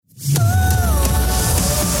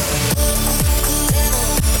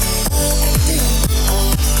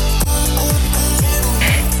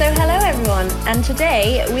and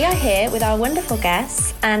today we are here with our wonderful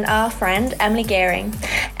guests and our friend Emily Gearing.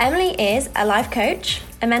 Emily is a life coach,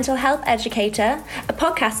 a mental health educator, a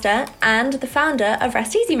podcaster, and the founder of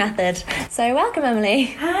Rest Easy Method. So welcome, Emily.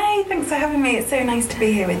 Hi, thanks for having me. It's so nice to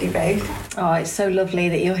be here with you both. Oh, it's so lovely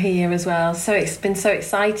that you're here as well. So it's been so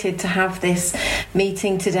excited to have this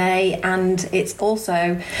meeting today, and it's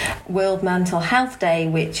also World Mental Health Day,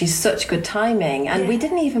 which is such good timing. And we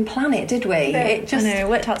didn't even plan it, did we? No, it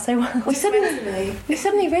worked out so well. We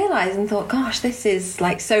suddenly realised and thought, gosh, this is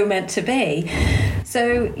like so meant to be.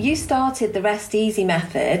 So you started the Rest Easy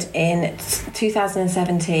Method in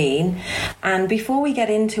 2017, and before we get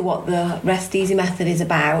into what the Rest Easy Method is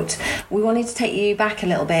about, we wanted to take you back a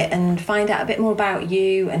little bit and find out a bit more about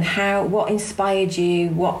you and what inspired you,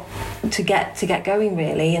 what to get going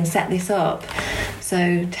really, and set this up.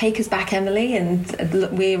 So take us back, Emily, and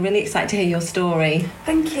we're really excited to hear your story.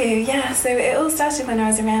 Thank you. Yeah, so it all started when I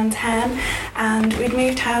was around 10, and we'd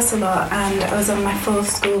moved house a lot, and I was on my fourth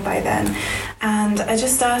school by then, and I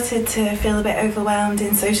just started to feel a bit overwhelmed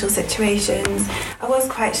in social situations. I was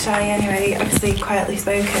quite shy anyway, obviously quietly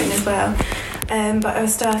spoken as well. But I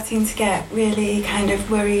was starting to get really kind of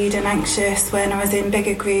worried and anxious when I was in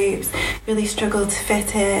bigger groups, really struggled to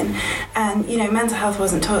fit in. And, you know, mental health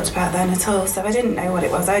wasn't talked about then at all, so I didn't know what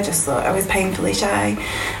it was. I just thought I was painfully shy.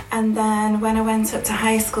 And then when I went up to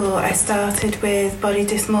high school, I started with body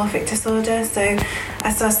dysmorphic disorder. So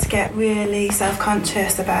I started to get really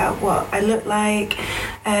self-conscious about what I looked like.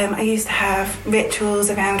 I used to have rituals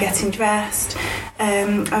around getting dressed.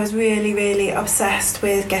 I was really, really obsessed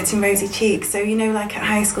with getting rosy cheeks. So, you know, like at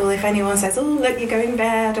high school, if anyone says, oh, look, you're going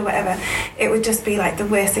red or whatever, it would just be like the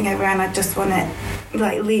worst thing ever, and I'd just want to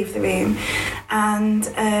like leave the room. And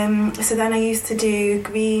so then I used to do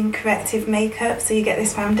green corrective makeup. So you get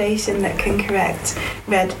this foundation that can correct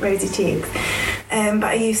red rosy cheeks. But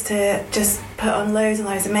I used to just put on loads and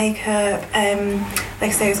loads of makeup. Like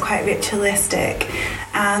I say, it was quite ritualistic,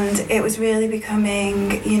 and it was really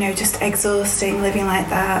becoming, you know, just exhausting living like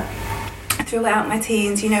that. Throughout my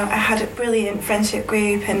teens, you know, I had a brilliant friendship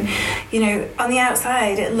group, and, you know, on the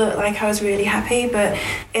outside it looked like I was really happy, but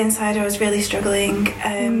inside I was really struggling.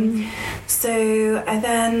 So I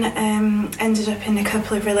then ended up in a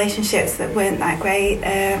couple of relationships that weren't that great.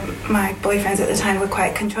 My boyfriends at the time were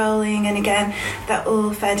quite controlling, and again, that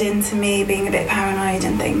all fed into me being a bit paranoid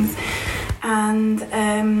and things.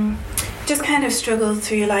 And just kind of struggled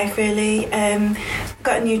through life really.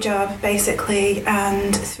 Got a new job basically,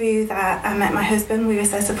 and through that I met my husband. We were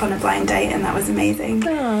set up on a blind date, and that was amazing.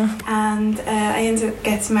 And I ended up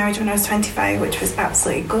getting married when I was 25, which was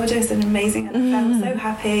absolutely gorgeous and amazing, and I felt so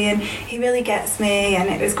happy, and he really gets me, and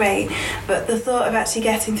it was great. But the thought of actually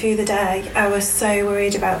getting through the day, I was so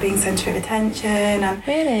worried about being centre of attention. And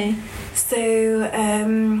really? So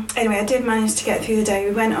anyway, I did manage to get through the day.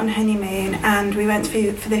 We went on honeymoon, and we went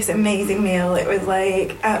for this amazing meal. It was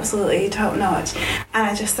like absolutely top notch, and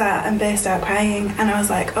I just sat and burst out crying, and I was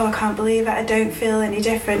like, oh, I can't believe it, I don't feel any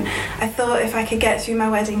different. I thought if I could get through my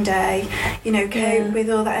wedding day, you know, cope with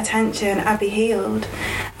all that attention, I'd be healed,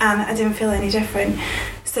 and I didn't feel any different.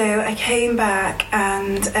 So I came back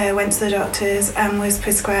and went to the doctors and was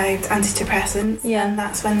prescribed antidepressants, and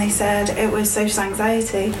that's when they said it was social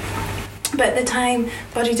anxiety. But at the time,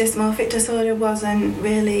 body dysmorphic disorder wasn't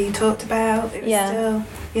really talked about. It was still,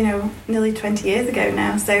 you know, nearly 20 years ago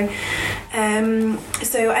now. So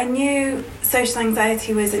I knew social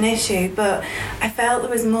anxiety was an issue, but I felt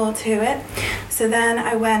there was more to it. So then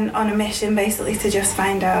I went on a mission basically to just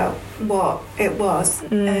find out what it was,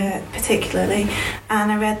 particularly. And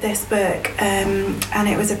I read this book, and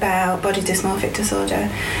it was about body dysmorphic disorder.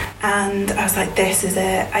 And I was like, this is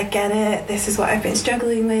it, I get it, this is what I've been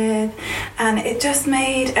struggling with. And it just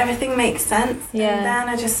made everything make sense. And then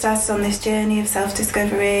I just started on this journey of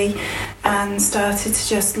self-discovery and started to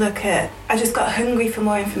just I just got hungry for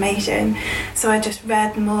more information. So I just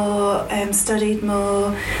read more, studied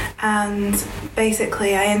more, and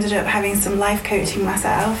basically I ended up having some life coaching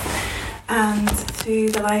myself. And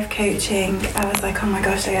through the life coaching, I was like, oh my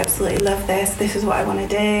gosh, I absolutely love this. This is what I want to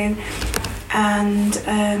do. And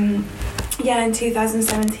in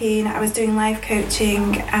 2017, I was doing life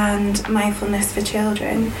coaching and mindfulness for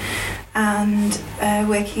children, and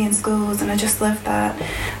working in schools, and I just loved that.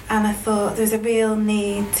 And I thought there's a real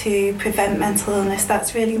need to prevent mental illness.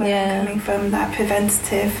 That's really where I'm coming from, that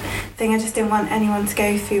preventative thing. I just didn't want anyone to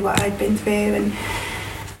go through what I'd been through,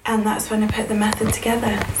 and that's when I put the method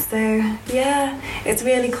together. So it's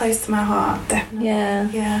really close to my heart, definitely.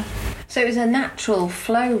 So it was a natural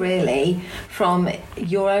flow, really, from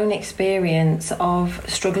your own experience of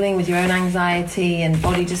struggling with your own anxiety and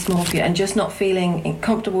body dysmorphia and just not feeling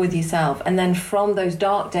comfortable with yourself. And then from those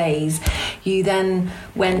dark days, you then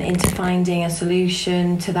went into finding a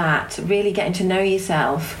solution to that, really getting to know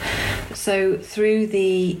yourself. So through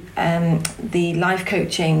the life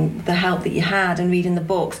coaching, the help that you had, and reading the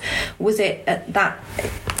books, was it at that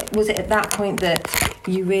point that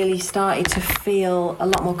you really started to feel a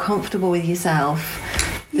lot more comfortable with yourself?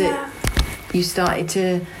 That you started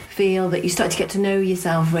to feel that you started to get to know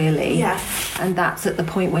yourself, really? Yeah. And that's at the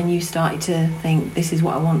point when you started to think, this is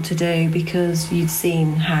what I want to do, because you'd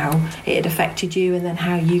seen how it had affected you and then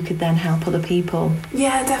how you could then help other people.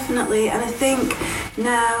 Yeah, definitely. And I think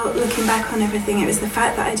now, looking back on everything, it was the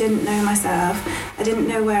fact that I didn't know myself. I didn't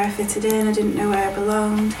know where I fitted in. I didn't know where I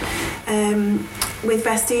belonged. With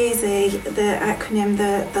Rest Easy, the acronym,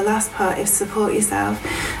 the last part is support yourself,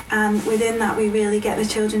 and within that we really get the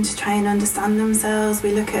children to try and understand themselves.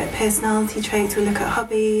 We look at personality traits, we look at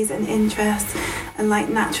hobbies and interests and like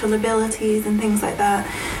natural abilities and things like that,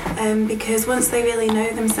 because once they really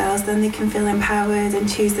know themselves, then they can feel empowered and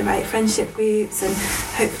choose the right friendship groups and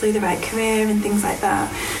hopefully the right career and things like that.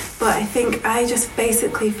 But I think I just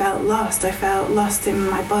basically felt lost. I felt lost in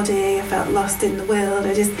my body, I felt lost in the world,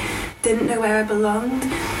 I just didn't know where I belonged.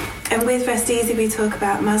 And with Rest Easy we talk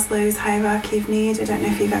about Maslow's hierarchy of need. I don't know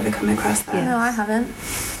if you've ever come across that. No, I haven't.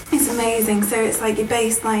 It's amazing. So it's like your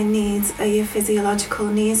baseline needs are your physiological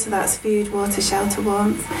needs, so that's food, water, shelter,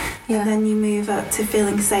 warmth. Yeah. And then you move up to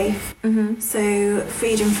feeling safe. Mm-hmm. So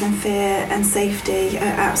freedom from fear and safety are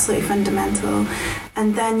absolutely fundamental.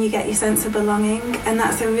 And then you get your sense of belonging, and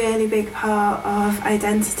that's a really big part of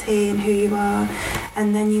identity and who you are.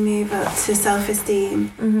 And then you move up to self-esteem,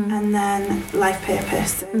 Mm-hmm. and then life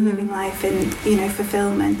purpose, so Mm-hmm. living life in,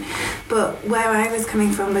 fulfillment. But where I was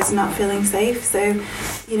coming from was not feeling safe. So,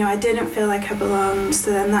 I didn't feel like I belonged. So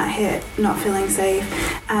then that hit not feeling safe.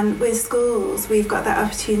 And with schools, we've got that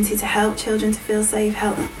opportunity to help children to feel safe,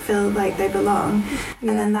 help them feel like they belong. Yeah.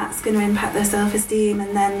 And then that's going to impact their self-esteem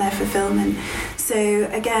and then their fulfillment. So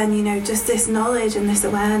again, just this knowledge and this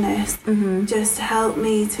awareness Mm-hmm. just helped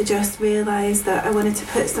me to just realise that I wanted to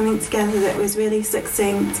put something together that was really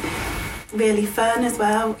succinct, really fun as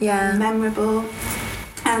well, Yeah. memorable,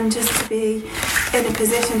 and just to be in a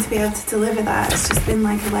position to be able to deliver that. It's just been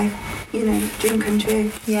like a life, dream come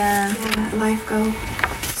true. Yeah. Yeah, a life goal.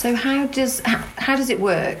 So how does it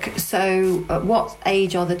work? So at what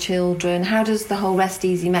age are the children? How does the whole Rest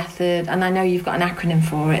Easy method, and I know you've got an acronym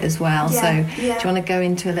for it as well, Yeah, so yeah. do you want to go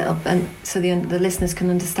into a little, and so the listeners can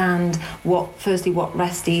understand what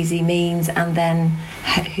Rest Easy means, and then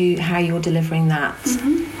how you're delivering that?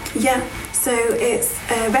 Yeah, so it's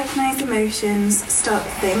recognise emotions, stop,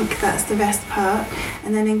 think, that's the rest part,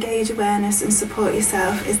 and then engage awareness and support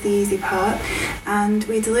yourself is the easy part. And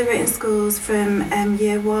we deliver it in schools from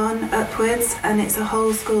year 1 upwards, and it's a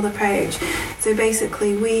whole school approach. So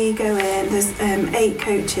basically we go in, there's 8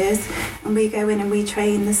 coaches, and we go in and we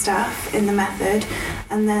train the staff in the method,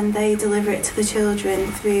 and then they deliver it to the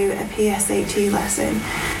children through a PSHE lesson.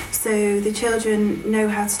 So the children know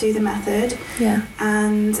how to do the method, Yeah.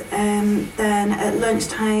 and then at lunch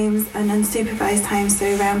times and unsupervised times, so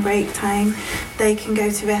around break time, they can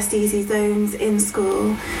go to Rest Easy zones in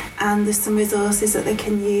school, and there's some resources that they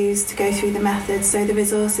can use to go through the method. So the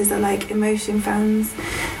resources are like emotion fans,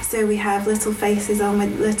 so we have little faces on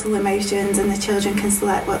with little emotions, and the children can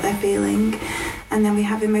select what they're feeling. And then we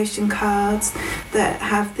have emotion cards that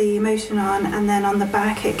have the emotion on, and then on the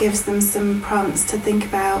back it gives them some prompts to think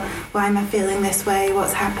about, why am I feeling this way,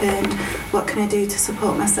 what's happened, what can I do to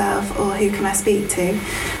support myself, or who can I speak to.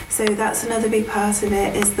 So that's another big part of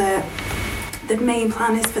it, is that the main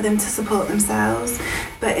plan is for them to support themselves,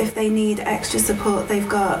 but if they need extra support, they've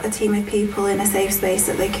got a team of people in a safe space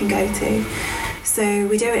that they can go to. So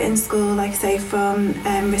we do it in school, like I say, from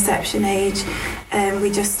reception age. We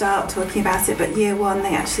just start talking about it, but year 1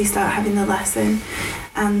 they actually start having the lesson,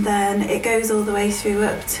 and then it goes all the way through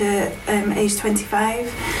up to age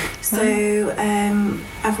 25. So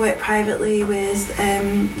I've worked privately with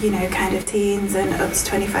kind of teens and up to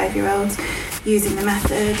 25-year-olds using the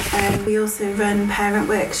method. We also run parent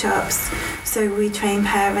workshops, so we train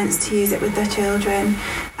parents to use it with their children.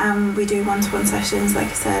 We do one-to-one sessions, like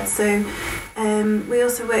I said. So we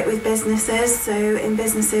also work with businesses, so in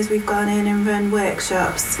businesses we've gone in and run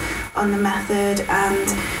workshops on the method,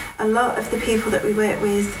 and a lot of the people that we work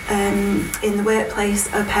with in the workplace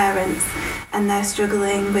are parents, and they're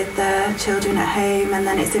struggling with their children at home, and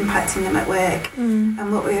then it's impacting them at work.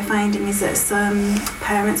 And what we were finding is that some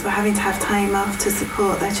parents were having to have time off to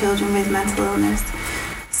support their children with mental illness.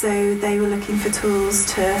 So they were looking for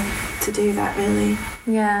tools to do that, really.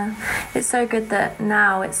 Yeah, it's so good that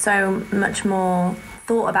now it's so much more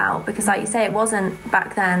thought about, because like you say, it wasn't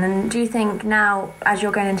back then. And do you think now, as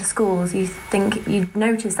you're going into schools, you think you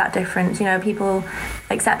notice that difference, you know, people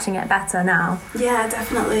accepting it better now? Yeah,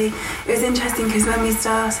 definitely. It was interesting because when we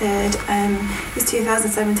started, it was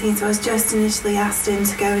 2017, so I was just initially asked in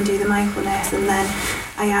to go and do the mindfulness, and then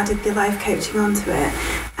I added the life coaching onto it,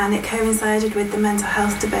 and it coincided with the mental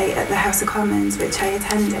health debate at the House of Commons, which I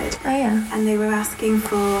attended. Oh yeah. And they were asking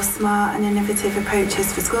for smart and innovative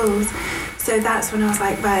approaches for schools. So that's when I was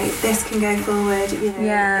like, right, this can go forward, you know,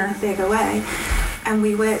 in a bigger way. And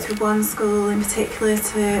we worked with one school in particular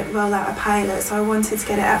to roll out a pilot, so I wanted to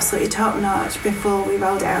get it absolutely top notch before we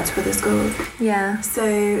rolled it out to other schools. Yeah.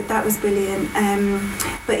 So that was brilliant.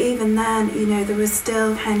 But even then, you know, there was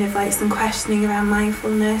still kind of like some questioning around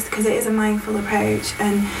mindfulness, because it is a mindful approach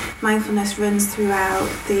and mindfulness runs throughout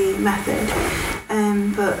the method.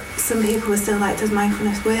 But some people were still like, does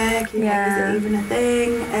mindfulness work? You know, is it even a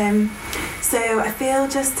thing? So I feel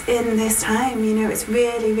just in this time, you know, it's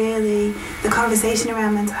really, really, the conversation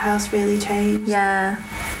around mental health really changed. Yeah.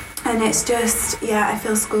 And it's just, I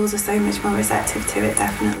feel schools are so much more receptive to it,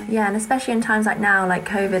 definitely. Yeah, and especially in times like now, like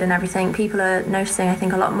COVID and everything, people are noticing, I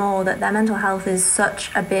think, a lot more that their mental health is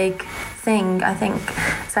such a big thing. I think,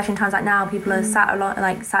 especially in times like now, people are sat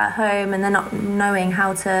at home, and they're not knowing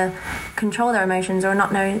how to control their emotions, or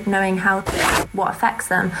not knowing what affects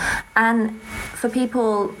them. And for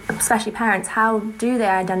people, especially parents, how do they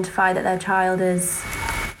identify that their child is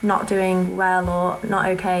not doing well or not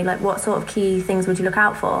okay? Like, what sort of key things would you look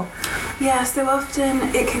out for? Yeah, so often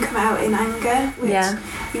it can come out in anger,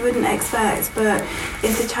 which you wouldn't expect, but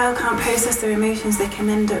if the child can't process their emotions, they can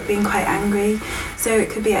end up being quite angry. So it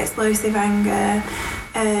could be explosive anger.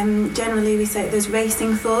 Generally we say there's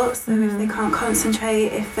racing thoughts, so if they can't concentrate,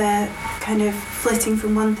 if they're kind of flitting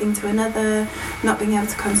from one thing to another, not being able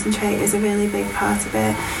to concentrate is a really big part of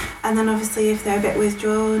it. And then obviously if they're a bit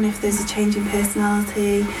withdrawn, if there's a change in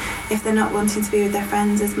personality, if they're not wanting to be with their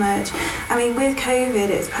friends as much. I mean, with COVID,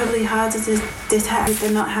 it's probably harder to detect if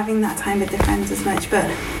they're not having that time with their friends as much, but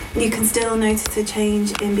you can still notice a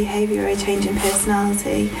change in behaviour or a change in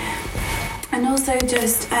personality. And also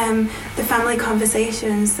just the family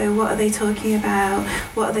conversations, so what are they talking about,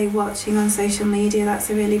 what are they watching on social media, that's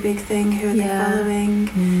a really big thing, who are they following.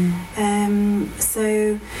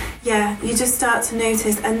 So you just start to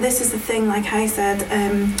notice, and this is the thing, like I said,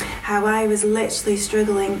 how I was literally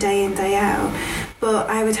struggling day in, day out, but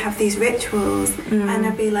I would have these rituals, and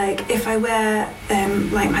I'd be like, if I wear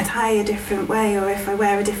like my tie a different way, or if I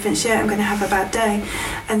wear a different shirt, I'm going to have a bad day.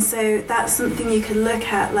 And so that's something you could look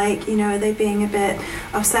at, like, you know, are they being a bit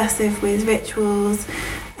obsessive with rituals?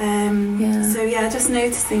 So just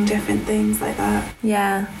noticing different things like that.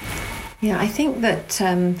 Yeah, I think that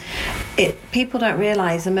people don't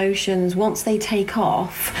realise emotions, once they take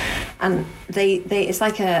off, and they it's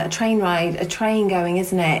like a train ride, a train going,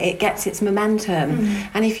 isn't it? It gets its momentum.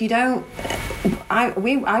 And if you don't, I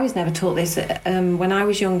was never taught this when I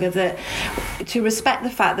was younger, that to respect the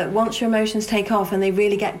fact that once your emotions take off and they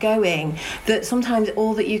really get going, that sometimes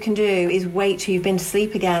all that you can do is wait till you've been to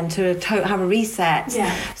sleep again to have a reset.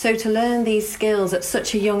 So to learn these skills at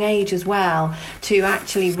such a young age as well, to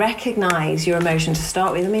actually recognise your emotion to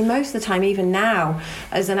start with. I mean, most of the time, even now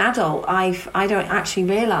as an adult, I don't actually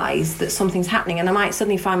realise that something's happening, and I might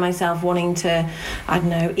suddenly find myself wanting to, I don't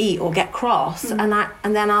know, eat or get cross, and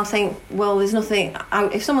then I'll think, well, there's nothing.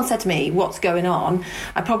 If someone said to me, what's going on,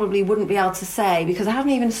 I probably wouldn't be able to say, because I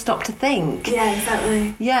haven't even stopped to think. Yeah,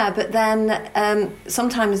 exactly. Yeah, but then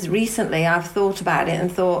sometimes recently I've thought about it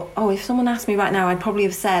and thought, oh, if someone asked me right now, I'd probably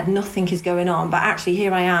have said nothing is going on, but actually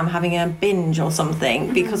here I am having a binge or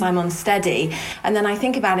something because I'm unsteady. And then I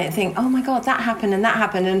think about it and think, oh my God, that happened,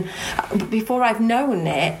 and before I've known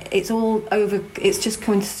it, it's all over, it's just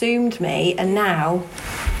consumed me. And now,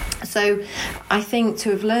 so I think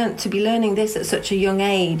to be learning this at such a young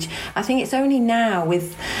age, I think it's only now,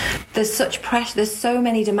 with there's such pressure, there's so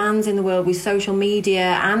many demands in the world with social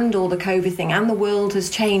media and all the COVID thing, and the world has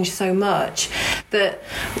changed so much, that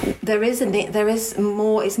there is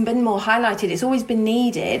more, it's been more highlighted, it's always been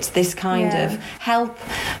needed, this kind of help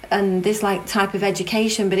and this like type of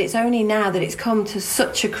education, but it's only now that it's come to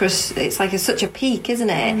such a peak, isn't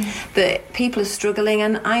it, that people are struggling.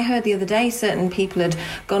 And I heard the other day certain people had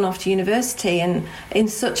gone off to university, and in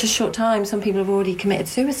such a short time some people have already committed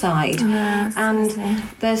suicide. And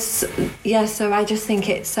so I just think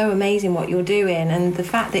it's so amazing what you're doing, and the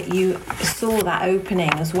fact that you saw that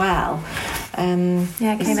opening as well. It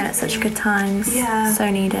came in at such good times. Yeah. So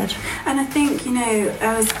needed. And I think,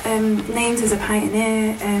 I was named as a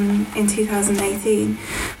pioneer in 2018,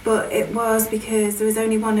 but it was because there was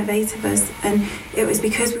only one of 8 of us, and it was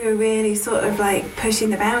because we were really sort of like pushing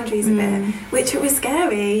the boundaries a bit, which it was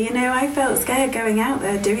scary. I felt scared going out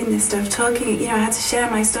there doing this stuff, talking. I had to share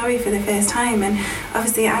my story for the first time, and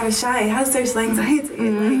obviously I was shy. I had social anxiety.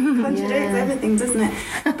 It contradicts everything, doesn't it?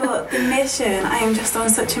 But the mission, I am just on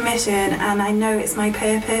such a mission, and I know it's my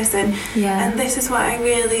purpose, and this is what I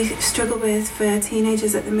really struggle with for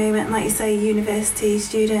teenagers at the moment, like you say, university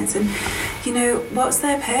students, and what's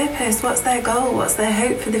their purpose, what's their goal, what's their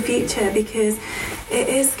hope for the future, because it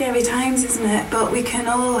is scary times, isn't it? But we can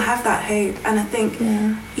all have that hope, and I think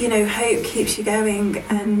hope keeps you going.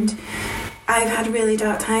 And I've had really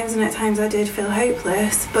dark times, and at times I did feel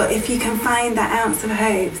hopeless, but if you can find that ounce of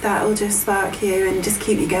hope, that will just spark you and just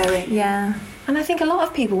keep you going. And I think a lot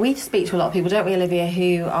of people, we speak to a lot of people, don't we, Olivia,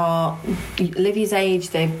 who are Olivia's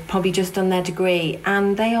age, they've probably just done their degree,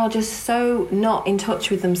 and they are just so not in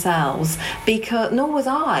touch with themselves, because nor was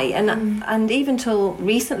I, and even till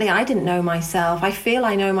recently I didn't know myself. I feel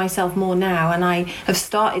I know myself more now, and I have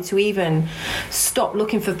started to even stop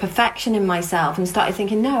looking for perfection in myself and started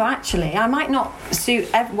thinking, no, actually, I might not suit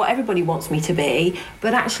what everybody wants me to be,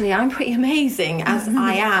 but actually I'm pretty amazing as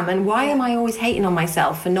I am, and why am I always hating on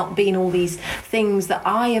myself for not being all these things that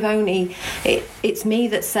I have only... It's me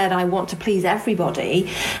that said I want to please everybody,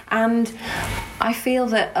 and I feel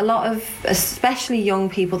that a lot of, especially young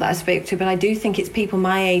people that I spoke to, but I do think it's people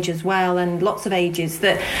my age as well, and lots of ages,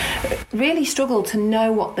 that really struggle to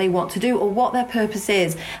know what they want to do or what their purpose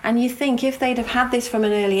is. And you think if they'd have had this from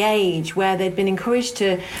an early age, where they'd been encouraged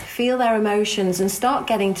to feel their emotions and start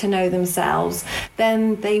getting to know themselves,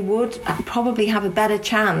 then they would probably have a better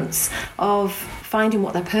chance of finding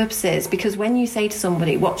what their purpose is. Because when you say to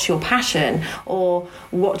somebody, what's your passion, or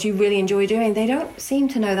what do you really enjoy doing, they don't seem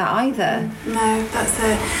to know that either. No, that's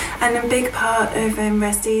it. And a big part of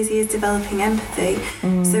Rest Easy is developing empathy.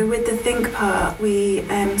 So with the think part, we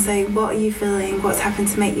say, what are you feeling? What's happened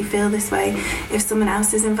to make you feel this way? If someone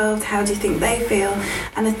else is involved, how do you think they feel?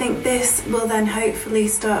 And I think this will then hopefully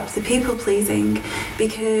stop the people pleasing,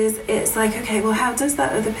 because it's like, okay, well, how does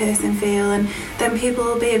that other person feel? And then people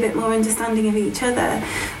will be a bit more understanding of each other.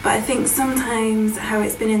 But I think sometimes how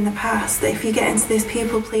it's been in the past, that if you get into this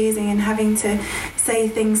people pleasing and having to say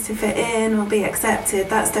things to fit in or be accepted,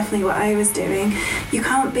 that's definitely what I was doing. You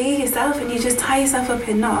can't be yourself, and you just tie yourself up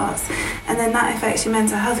in knots, and then that affects your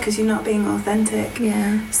mental health because you're not being authentic.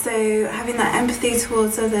 So having that empathy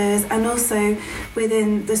towards others, and also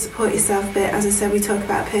within the support yourself bit, as I said, we talk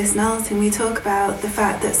about personality, and we talk about the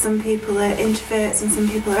fact that some people are introverts and some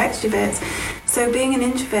people are extroverts. So being an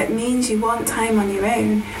introvert means you want time on your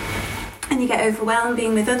own, and you get overwhelmed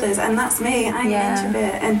being with others, and that's me. I'm an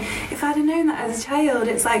introvert, and if I'd have known that as a child,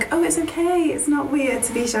 it's like, oh, it's okay, it's not weird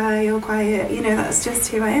to be shy or quiet, that's just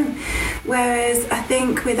who I am. Whereas I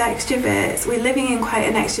think with extroverts, we're living in quite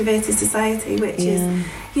an extroverted society, which is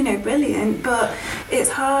brilliant, but it's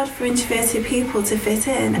hard for introverted people to fit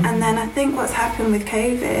in. And then I think what's happened with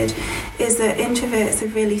COVID is that introverts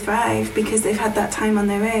have really thrived because they've had that time on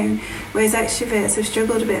their own, whereas extroverts have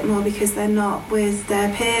struggled a bit more because they're not with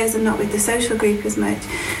their peers and not with the social group as much.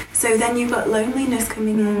 So then you've got loneliness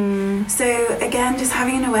coming in. So again, just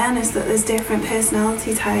having an awareness that there's different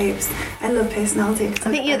personality types. I love personality. I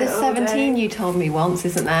think there's 17 you told me once,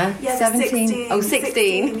 isn't there? Yeah, 17. 16. Oh,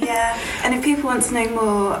 16. Yeah. And if people want to know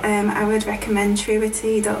more, I would recommend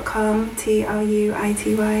truity.com,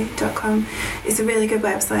 TRUITY.com. It's a really good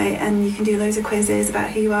website, and you can do loads of quizzes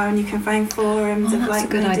about who you are, and you can find forums of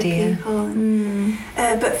like-minded people.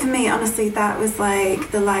 But for me, honestly, that was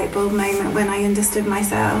like the light bulb moment when I understood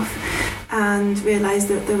myself and realised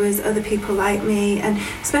that there was other people like me. And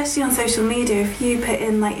especially on social media, if you put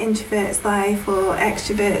in like introverts life or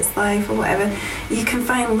extroverts life or whatever, you can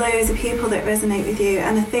find loads of people that resonate with you.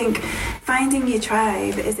 And I think finding your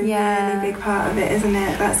tribe is a really big part of it, isn't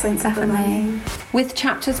it? That sense of belonging. With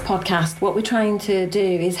Chapters podcast, what we're trying to do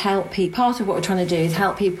is help people. Part of what we're trying to do is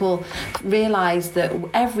help people realise that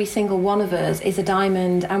every single one of us is a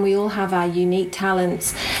diamond, and we all have our unique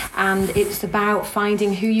talents, and it's about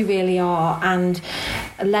finding who you really are and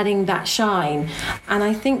letting that shine. And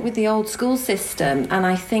I think with the old school system, and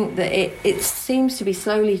I think that it seems to be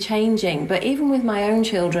slowly changing, but even with my own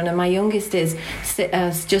children, and my youngest is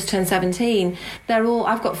just turned 17, 17,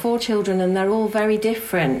 I've got 4 children and they're all very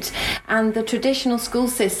different. And the traditional school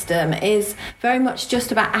system is very much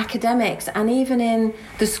just about academics. And even in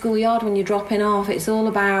the schoolyard, when you're dropping off, it's all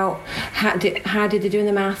about how did they do in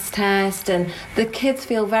the maths test. And the kids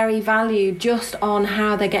feel very valued just on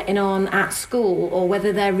how they're getting on at school or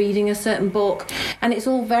whether they're reading a certain book. And it's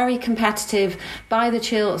all very competitive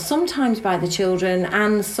sometimes by the children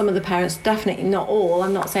and some of the parents, definitely not all.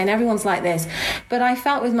 I'm not saying everyone's like this, but I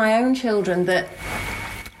felt with my own children that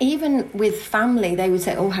even with family, they would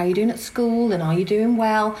say, oh, how are you doing at school? And are you doing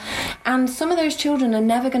well? And some of those children are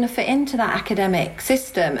never going to fit into that academic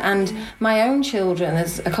system. And my own children,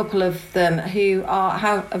 there's a couple of them who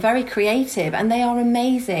are very creative, and they are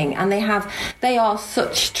amazing, and they are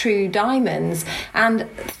such true diamonds. And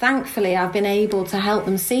thankfully, I've been able to help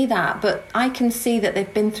them see that. But I can see that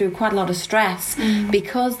they've been through quite a lot of stress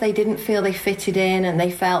because they didn't feel they fitted in, and they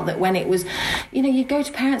felt that when it was, you go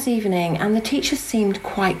to parents' evening, and the teachers seemed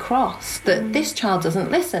quite cross that this child doesn't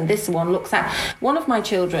listen. This one one of my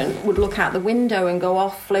children would look out the window and go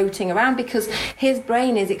off floating around because his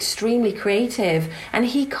brain is extremely creative and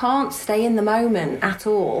he can't stay in the moment at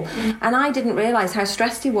all. And I didn't realise how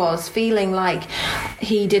stressed he was, feeling like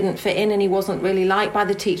he didn't fit in and he wasn't really liked by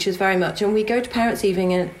the teachers very much. And we go to parents'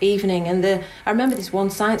 evening and I remember this one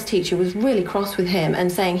science teacher was really cross with him and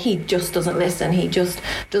saying he just doesn't listen, he just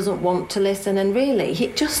doesn't want to listen, and really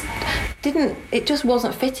it just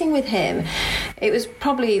wasn't fitting with him. It was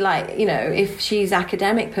probably like, if she's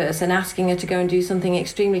academic person, asking her to go and do something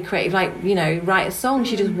extremely creative, like, write a song,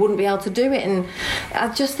 she just wouldn't be able to do it. And I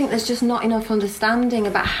just think there's just not enough understanding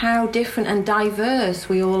about how different and diverse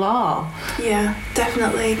we all are. Yeah,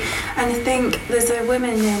 definitely. And I think there's a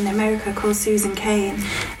woman in America called Susan Cain,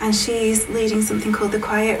 and she's leading something called the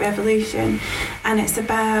Quiet Revolution, and it's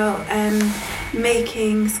about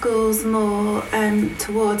making schools more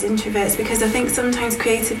towards introverts, because I think sometimes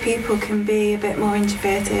creative people can be a bit more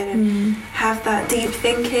introverted and have that deep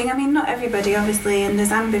thinking. I mean, not everybody, obviously, and there's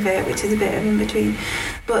ambivert, which is a bit of in between,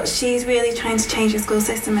 but she's really trying to change the school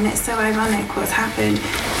system, and it's so ironic what's happened,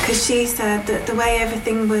 because she said that the way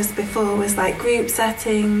everything was before was like group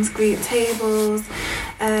settings, group tables.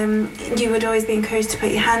 You would always be encouraged to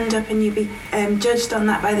put your hand up, and you'd be judged on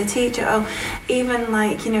that by the teacher. Oh, even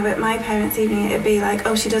like, at my parents' evening, it'd be like,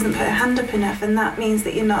 oh, she doesn't put her hand up enough, and that means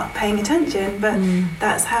that you're not paying attention. But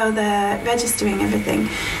that's how they're registering everything.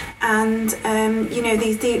 And,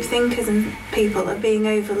 these deep thinkers and people are being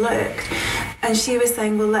overlooked. And she was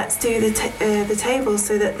saying, well, let's do the tables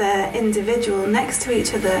so that they're individual next to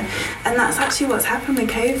each other. And that's actually what's happened with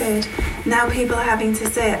COVID. Now people are having to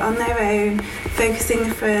sit on their own, focusing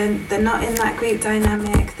the front. They're not in that group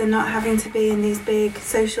dynamic. They're not having to be in these big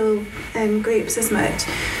social groups as much.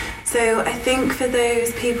 So I think for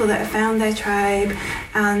those people that have found their tribe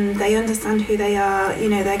and they understand who they are,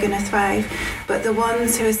 they're going to thrive. But the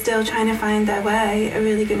ones who are still trying to find their way are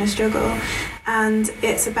really going to struggle. And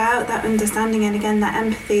it's about that understanding and, again, that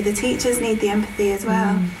empathy. The teachers need the empathy as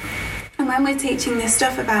well. And when we're teaching this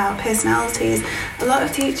stuff about personalities, a lot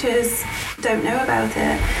of teachers don't know about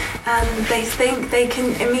it. And they think they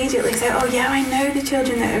can immediately say, oh, yeah, I know the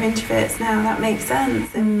children that are introverts now, that makes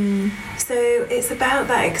sense. And so it's about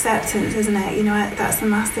that acceptance, isn't it? That's a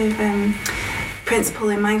massive principle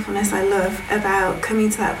in mindfulness I love, about coming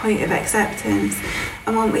to that point of acceptance.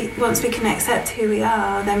 And once we can accept who we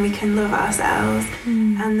are, then we can love ourselves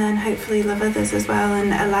and then hopefully love others as well, and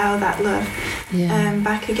allow that love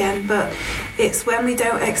back again. But it's when we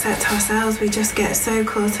don't accept ourselves, we just get so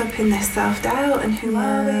caught up in this self-doubt and who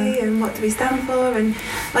are we and what do we stand for. And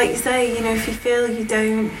like you say, if you feel you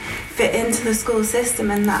don't fit into the school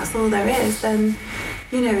system and that's all there is, then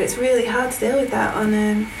it's really hard to deal with that on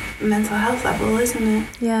a mental health level, isn't it?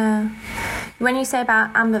 Yeah. When you say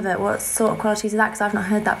about ambivert, what sort of qualities is that? Because I've not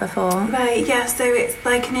heard that before. Right, yeah, so it's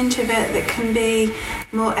like an introvert that can be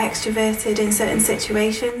more extroverted in certain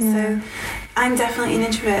situations. So I'm definitely an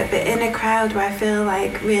introvert, but in a crowd where I feel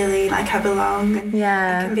like really like I belong, and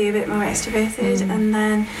I can be a bit more extroverted. And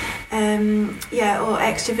then or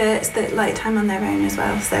extroverts that like time on their own as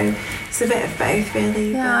well. So it's a bit of both,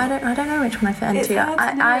 really. Yeah, I don't know which one I fit into.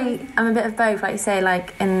 I'm a bit of both, like you say.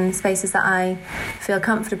 Like in spaces that I feel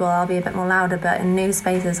comfortable, I'll be a bit more louder, but in new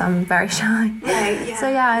spaces, I'm very shy. Right. Yeah. So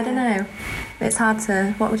I don't know. It's hard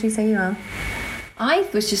to. What would you say you are? I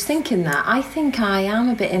was just thinking that. I think I am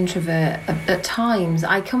a bit introvert at times.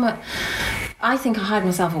 I think I hide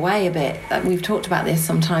myself away a bit. We've talked about this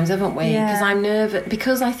sometimes, haven't we? Yeah. Because I'm nervous,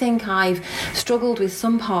 because I think I've struggled with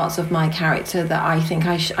some parts of my character that I think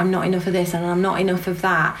I'm not enough of this and I'm not enough of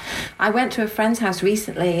that. I went to a friend's house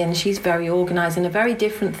recently and she's very organised and a very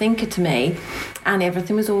different thinker to me, and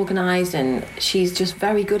everything was organised and she's just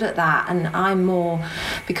very good at that, and I'm more,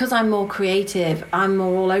 because I'm more creative, I'm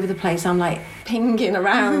more all over the place, I'm like pinging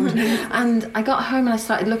around. And I got home and I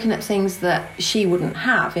started looking at things that she wouldn't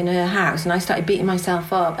have in her house, and I started beating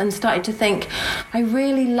myself up and started to think, I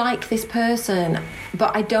really like this person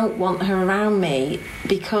but I don't want her around me,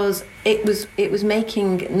 because it was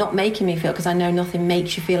not making me feel, because I know nothing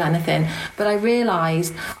makes you feel anything, but I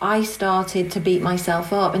realised I started to beat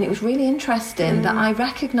myself up, and it was really interesting that I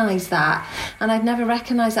recognised that, and I'd never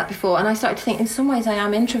recognised that before. And I started to think, in some ways I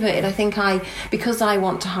am introverted. I think because I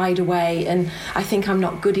want to hide away, and I think I'm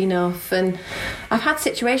not good enough, and I've had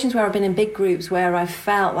situations where I've been in big groups where I've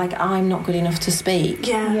felt like I'm not good enough to speak.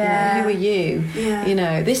 Yeah. You know, who are you? Yeah. You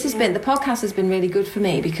know, this has been, the podcast has been really good for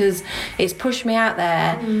me because it's pushed me out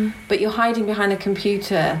there, but you're hiding behind a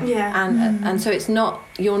computer, and so it's not,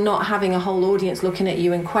 you're not having a whole audience looking at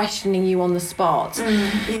you and questioning you on the spot.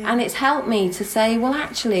 And it's helped me to say, well,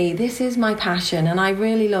 actually, this is my passion and I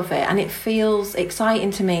really love it and it feels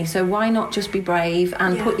exciting to me, so why not just be brave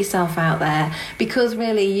and put yourself out there, because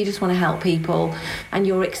really you just want to help people and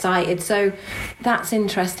you're excited. So that's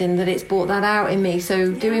interesting that it's brought that out in me.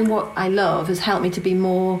 So doing what I love has helped me to be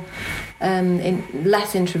more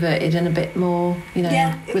less introverted and a bit more, you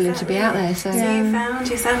know, willing to be out there. So you found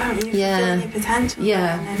yourself, haven't you? Fulfilling your potential.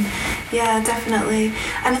 And definitely.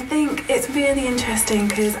 And I think it's really interesting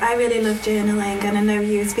because I really love journaling, and I know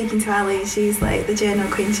you were speaking to Ali, she's like the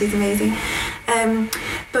journal queen, she's amazing.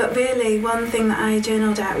 But really, one thing that I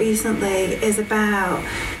journaled out recently is about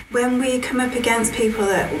when we come up against people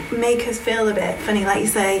that make us feel a bit funny, like you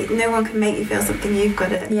say, no one can make you feel something, you've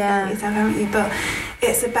got it yourself, haven't you? But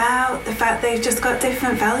it's about the fact they've just got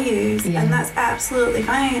different values, and that's absolutely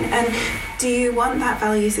fine. And do you want that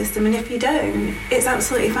value system? And if you don't, it's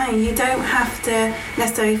absolutely fine. You don't have to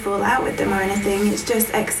necessarily fall out with them or anything. It's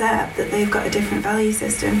just accept that they've got a different value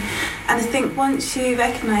system. And I think once you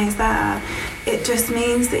recognise that, it just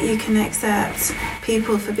means that you can accept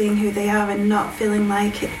people for being who they are and not feeling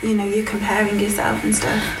like, you know, you're comparing yourself and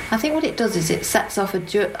stuff. I think what it does is it sets off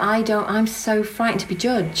I'm so frightened to be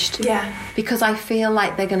judged. Yeah. Because I feel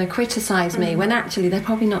like they're going to criticise me when actually they're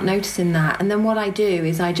probably not noticing that. And then what I do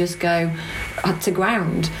is I just go to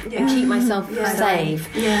ground and keep myself safe.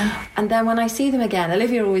 Yeah. And then when I see them again,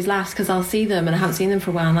 Olivia always laughs because I'll see them and I haven't seen them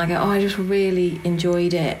for a while, and I go, oh, I just really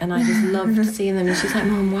enjoyed it and I just loved seeing them. And she's like,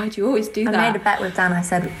 Mum, why do you always do that? I made a bet with Dan. I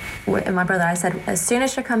said, and my brother, I said, as soon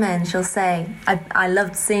as she come in, she'll say, I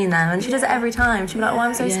loved seeing them. And she does it every time. She'll be like, oh,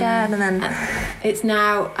 I'm so scared. And then it's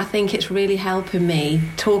now, I think it's really helping me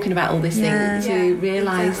talking about all these things to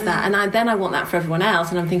realise that. And then I want that for everyone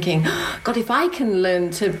else. And I'm thinking, God, if I can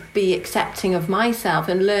learn to be accepting of myself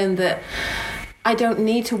and learn that I don't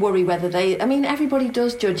need to worry whether everybody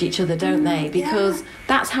does judge each other, don't they? Because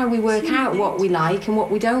that's how we work out what we like and what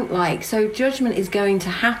we don't like. So judgment is going to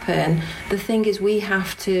happen. The thing is, we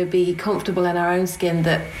have to be comfortable in our own skin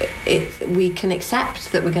that we can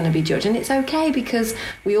accept that we're going to be judged. And it's okay, because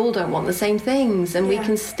we all don't want the same things, and we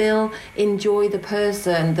can still enjoy the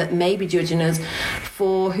person that may be judging us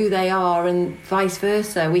for who they are, and vice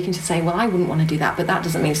versa. We can just say, well, I wouldn't want to do that, but that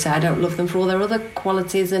doesn't mean to say I don't love them for all their other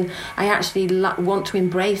qualities, and I actually want to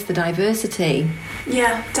embrace the diversity.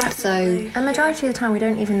 Yeah, definitely. So, and majority of the time we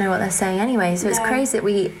don't even know what they're saying anyway, so it's crazy that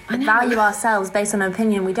we value ourselves based on an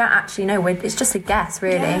opinion we don't actually know. It's just a guess,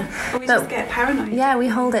 really. Or we just get paranoid. Yeah, we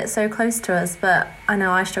hold it so close to us, but I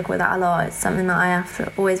know I struggle with that a lot. It's something that I have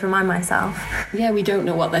to always remind myself. Yeah, we don't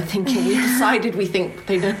know what they're thinking. We decided we think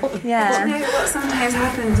they don't. Yeah. Do you know what sometimes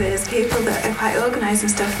happens is people that are quite organised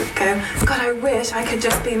and stuff would go, God, I wish I could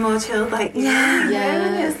just be more chilled like you.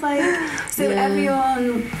 And it's like,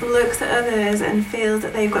 everyone looks at others and feels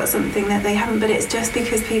that they've got something that they haven't, but it's just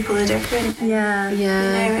because people are different. Yeah. You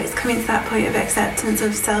know, it's coming to that point of acceptance,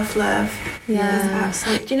 of self-love. Do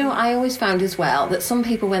you know what I always found as well, that some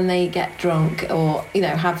people, when they get drunk or, you know,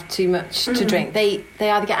 have too much to drink, they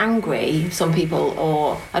either get angry, some people,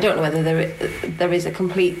 or I don't know whether there is a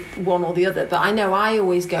complete one or the other, but I know I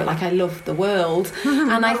always go like, I love the world.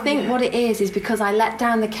 And I think what it is because I let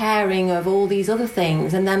down the caring of all these other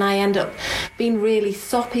things, and then I end up being really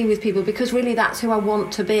soppy with people, because really that's who I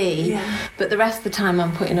want to be. But the rest of the time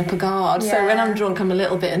I'm putting up a guard. So when I'm drunk, I'm a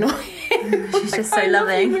little bit annoying. She's just so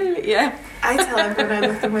loving. Yeah. I tell everyone I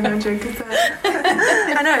love them when I'm drunk as well.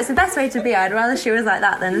 I know, it's the best way to be. I'd rather she was like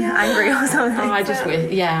that than angry or something. Oh, I just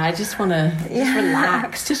want to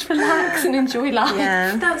just relax and enjoy life.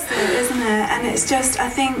 Yeah. That's it, isn't it? And it's just, I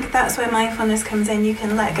think that's where mindfulness comes in. You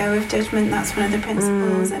can let go of judgment. That's one of the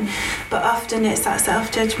principles. But often it's that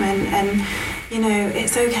self-judgment, and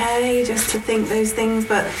it's okay just to think those things.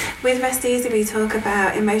 But with Rest Easy, we talk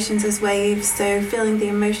about emotions as waves, so feeling the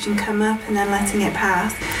emotion come up and then letting it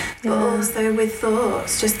pass. But also with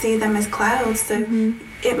thoughts, just see them as clouds. So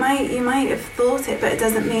you might have thought it, but it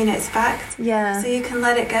doesn't mean it's fact. Yeah. So you can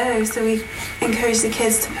let it go. So we encourage the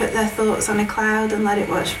kids to put their thoughts on a cloud and let it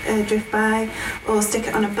drift by, or stick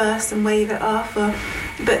it on a bus and wave it off,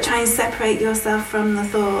 but try and separate yourself from the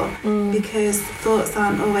thought, because thoughts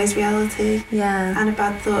aren't always reality. Yeah. And a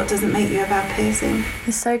bad thought doesn't make you a bad person.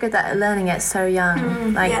 It's so good that learning it so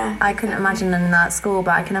young. I couldn't imagine them in that school,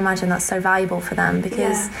 but I can imagine that's so valuable for them,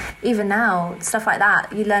 because even now, stuff like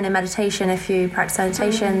that, you learn in meditation if you practice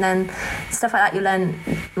meditation, then stuff like that you learn,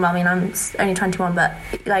 well, I mean, I'm only 21, but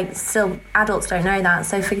still adults don't know that.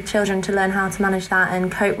 So for children to learn how to manage that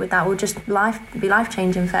and cope with that will just be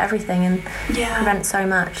life-changing for everything and prevent so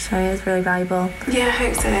much. So it's really valuable. Yeah, I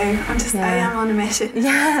hope so. I am on a mission.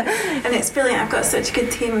 Yeah. And it's brilliant. I've got such a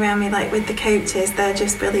good team around me, with the coaches. They're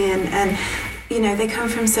just brilliant. And they come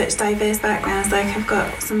from such diverse backgrounds. I've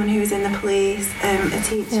got someone who was in the police, a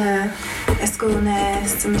teacher, a school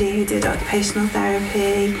nurse, somebody who did occupational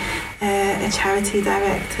therapy, a charity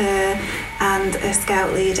director, and a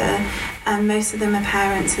scout leader. And most of them are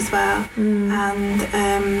parents as well. And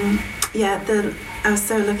I was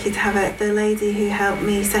so lucky to have the lady who helped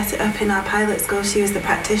me set it up in our pilot school. She was the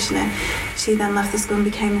practitioner. She then left the school and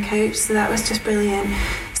became a coach. So that was just brilliant.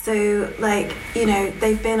 So,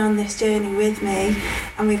 they've been on this journey with me,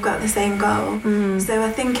 and we've got the same goal. So I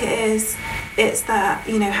think it's that,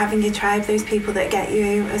 having your tribe, those people that get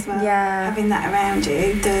you as well, having that around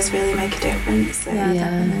you does really make a difference. So. Yeah,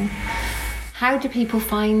 definitely. How do people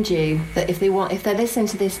find you? That if they're listening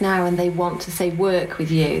to this now and they want to, say, work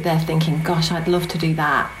with you, they're thinking, gosh, I'd love to do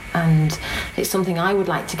that, and it's something I would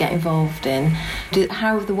like to get involved in.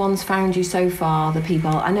 How have the ones found you so far, the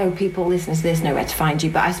people? I know people listening to this know where to find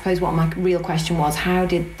you, but I suppose what my real question was, how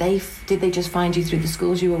did they just find you through the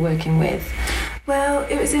schools you were working with? Well,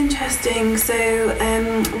 it was interesting. So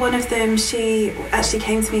one of them, she actually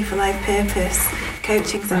came to me for Life Purpose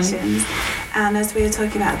coaching sessions. And as we were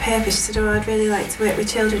talking about purpose, she said, I'd really like to work with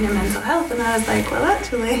children in mental health. And I was like, well,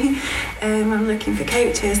 actually, I'm looking for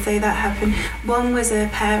coaches. So that happened. One was a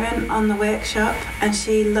parent on the workshop, and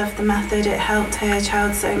she loved the method. It helped her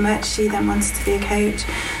child so much. She then wanted to be a coach.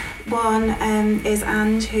 One is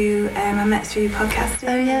Ange, who I met through podcasting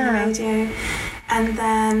on the radio. And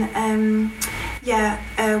then...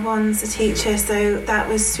 one's a teacher, so that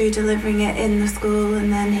was through delivering it in the school,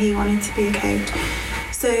 and then he wanted to be a coach.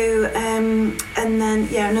 So, and then,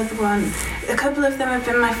 another one. A couple of them have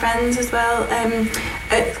been my friends as well,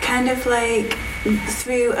 kind of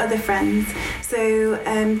through other friends. So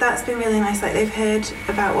that's been really nice. They've heard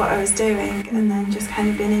about what I was doing and then just kind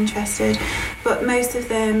of been interested. But most of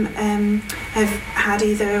them have had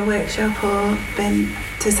either a workshop or been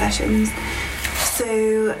to sessions.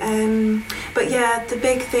 So, the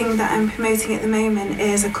big thing that I'm promoting at the moment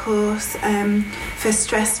is a course for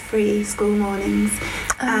stress-free school mornings.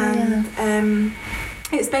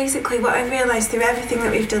 It's basically what I've realised through everything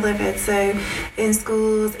that we've delivered, so in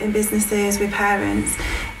schools, in businesses, with parents,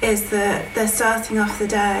 is that they're starting off the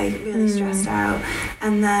day really stressed out,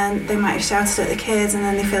 and then they might have shouted at the kids and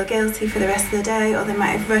then they feel guilty for the rest of the day, or they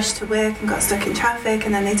might have rushed to work and got stuck in traffic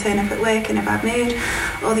and then they turn up at work in a bad mood,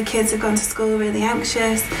 or the kids have gone to school really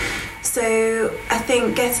anxious. So I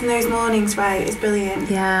think getting those mornings right is brilliant.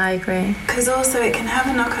 Yeah, I agree. Because also it can have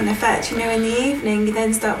a knock-on effect. In the evening you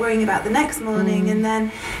then start worrying about the next morning, and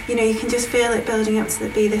then you can just feel it building up to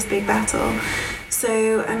be this big battle.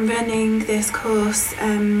 So I'm running this course,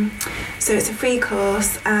 so it's a free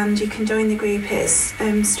course, and you can join the group. It's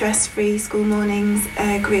Stress-Free School Mornings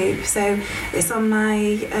group, so it's on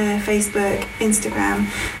my Facebook, Instagram,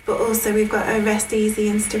 but also we've got a Rest Easy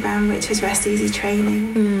Instagram, which is Rest Easy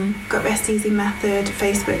Training. We've got Rest Easy Method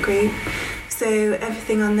Facebook group. So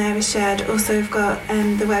everything on there is shared. Also we've got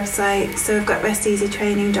the website, so we've got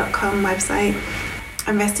resteasytraining.com website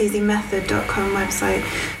and resteasymethod.com website.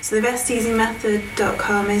 So the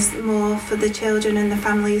resteasymethod.com is more for the children and the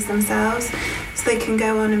families themselves, so they can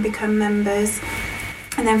go on and become members,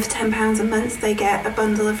 and then for £10 a month they get a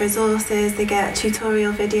bundle of resources, they get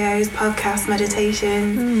tutorial videos, podcasts,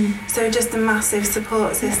 meditations, so just a massive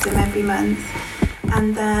support system every month.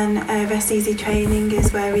 And then Rest Easy Training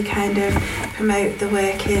is where we kind of promote the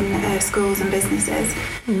work in schools and businesses.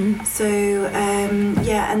 So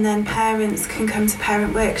and then parents can come to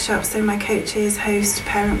parent workshops. So my coaches host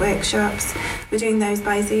parent workshops. We're doing those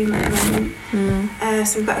by Zoom at the moment.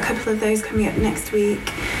 So we've got a couple of those coming up next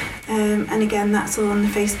week. And again, that's all on the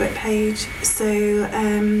Facebook page. So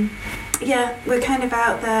we're kind of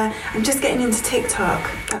out there. I'm just getting into TikTok.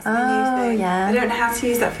 That's my new thing. Yeah. I don't know how to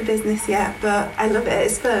use that for business yet, but I love it.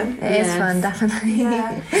 It's fun. It is fun, definitely.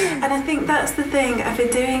 Yeah. And I think that's the thing. I've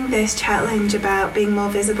been doing this challenge about being more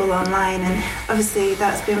visible online, and obviously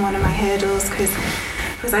that's been one of my hurdles because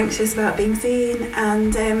I was anxious about being seen.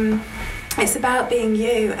 And it's about being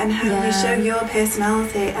you and how you show your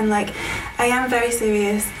personality. And like, I am very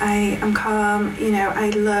serious, I am calm, you know, I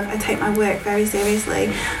take my work very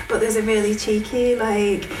seriously, but there's a really cheeky,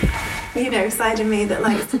 like, you know, side of me that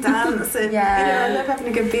likes to dance, and you know, I love having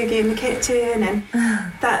a good boogie in the kitchen, and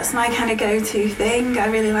that's my kind of go-to thing. I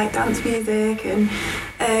really like dance music, and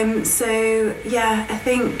I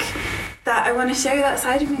think that I want to show that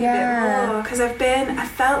side of me a bit more, because I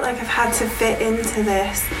felt like I've had to fit into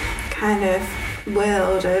this kind of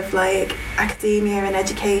world of like academia and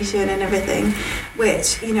education and everything,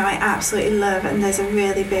 which, you know, I absolutely love, and there's a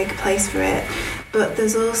really big place for it. But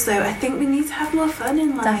there's also, I think we need to have more fun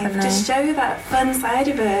in life. Definitely. Just show that fun side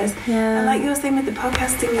of us. And like you're saying with the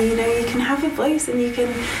podcasting, you know, you can have a voice and you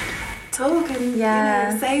can talk and you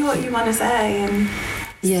know, say what you want to say. And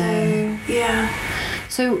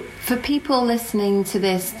So for people listening to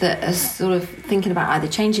this that are sort of thinking about either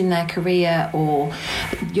changing their career, or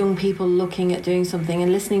young people looking at doing something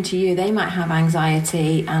and listening to you, they might have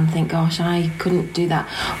anxiety and think, gosh, I couldn't do that.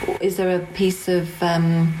 Is there a piece of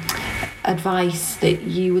advice that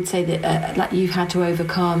you would say that like you've had to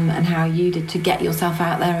overcome, and how you did to get yourself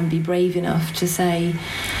out there and be brave enough to say,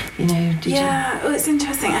 you know, well, it's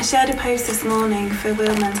interesting. I shared a post this morning for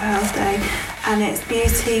World Mental Health Day, and it's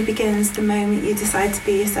beauty begins the moment you decide to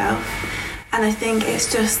be yourself. And I think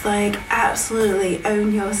it's just like, absolutely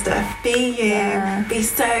own your stuff. Be you. Be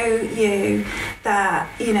so you that,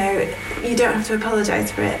 you know, you don't have to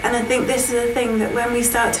apologise for it. And I think this is a thing that when we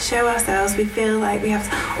start to show ourselves, we feel like we have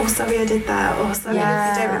to, oh, sorry I did that, or sorry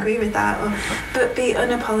I don't agree with that. But be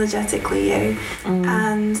unapologetically you.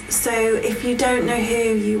 And so if you don't know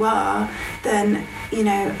who you are, then, you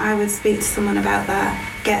know, I would speak to someone about that.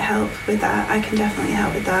 Get help with that. I can definitely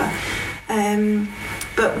help with that.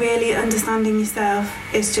 But really understanding yourself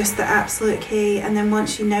is just the absolute key. And then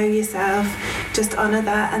once you know yourself, just honour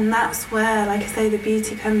that. And that's where, like I say, the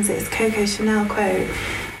beauty comes. It's Coco Chanel quote.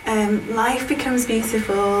 Life becomes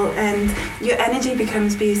beautiful, and your energy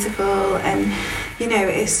becomes beautiful, and you know,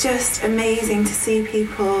 it's just amazing to see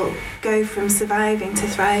people go from surviving to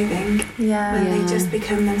thriving when they just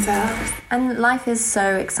become themselves. And life is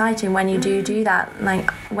so exciting when you do that.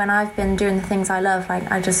 Like when I've been doing the things I love,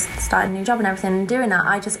 like I just started a new job and everything, and doing that,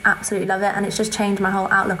 I just absolutely love it, and it's just changed my whole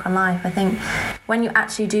outlook on life. I think when you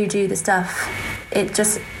actually do the stuff, it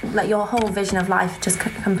just, like, your whole vision of life just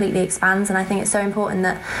completely expands. And I think it's so important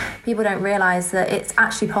that people don't realise that it's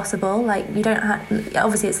actually possible. Like, you don't have,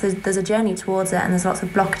 obviously there's a journey towards it, and there's lots of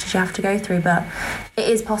blockages you have to go through, but it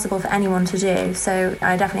is possible for anyone to do. So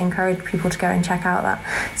I definitely encourage people to go and check out that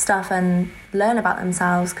stuff and learn about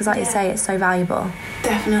themselves, because like you say, it's so valuable.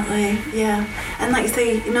 Definitely, yeah. And like you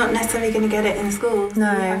say, you're not necessarily going to get it in school, so you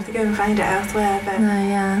have to go and find it elsewhere. But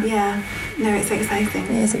it's exciting.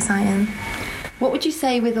 It is exciting. What would you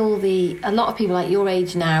say with a lot of people like your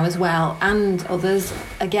age now as well, and others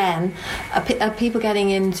again, are people getting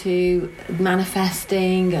into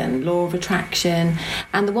manifesting and law of attraction?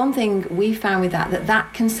 And the one thing we found with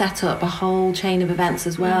that can set up a whole chain of events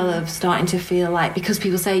as well, of starting to feel like, because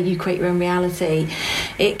people say you create your own reality,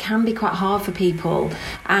 it can be quite hard for people.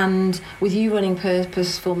 And with you running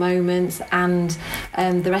Purposeful Moments and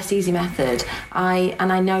the Rest Easy method,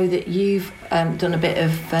 I know that you've done a bit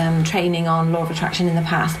of training on law of attraction in the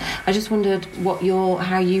past. I just wondered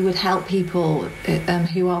how you would help people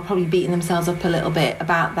who are probably beating themselves up a little bit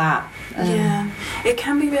about that. It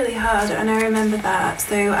can be really hard, and I remember that.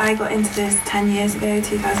 So I got into this 10 years ago,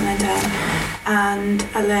 2010, and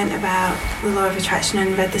I learned about the law of attraction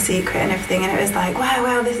and read The Secret and everything, and it was like,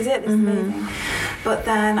 wow, this is it, this is amazing. But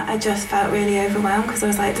then I just felt really overwhelmed, because I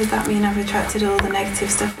was like, does that mean I've attracted all the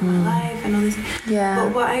negative stuff in my life and all this?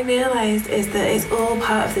 But what I realised is that it's all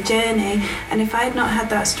part of the journey, and if I had not had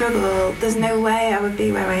that struggle, there's no way I would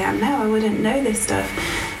be where I am now. I wouldn't know this stuff.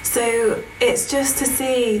 So it's just to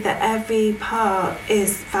see that every part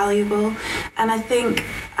is valuable. And I think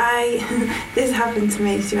this happened to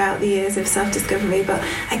me throughout the years of self-discovery, but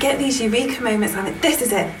I get these eureka moments. I'm like, this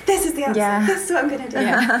is it, this is the answer, this is what I'm going to do.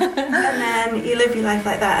 And then you live your life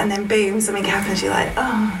like that, and then boom, something happens, you're like,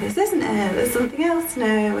 oh, this isn't it, there's something else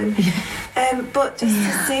now. And but just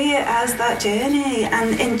to see it as that journey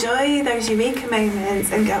and enjoy those eureka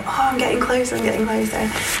moments and go, oh, I'm getting closer.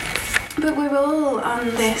 But we're all on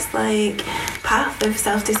this like path of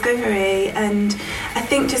self-discovery, and I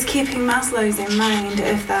think just keeping Maslow's in mind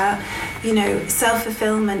of that, you know,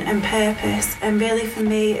 self-fulfillment and purpose. And really for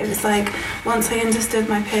me it was like, once I understood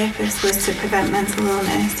my purpose was to prevent mental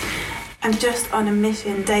illness, I'm just on a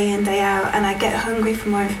mission day in, day out, and I get hungry for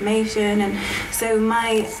more information. And so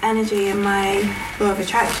my energy and my law of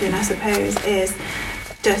attraction, I suppose, is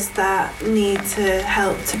just that need to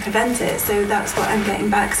help to prevent it. So that's what I'm getting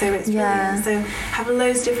back. So it's brilliant. So I have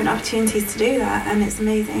loads of different opportunities to do that, and it's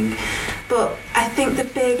amazing. But I think the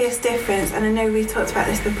biggest difference, and I know we talked about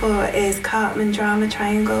this before, is Cartman drama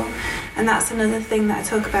triangle. And that's another thing that I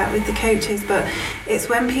talk about with the coaches, but it's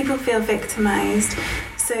when people feel victimized.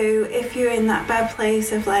 So if you're in that bad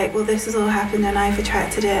place of like, well, this has all happened and I've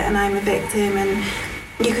attracted it and I'm a victim, and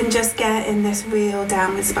you can just get in this real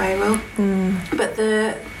downward spiral. But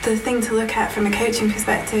the thing to look at from a coaching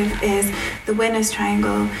perspective is the winner's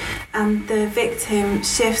triangle, and the victim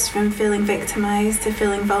shifts from feeling victimized to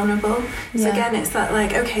feeling vulnerable. So again, it's that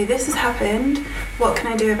like, okay, this has happened, what can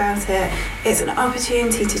I do about it? It's an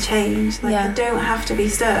opportunity to change. Like, I don't have to be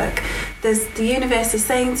stuck. The universe is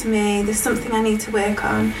saying to me, there's something I need to work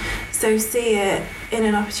on. So see it in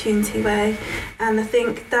an opportunity way. And I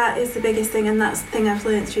think that is the biggest thing, and that's the thing I've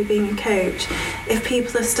learned through being a coach. If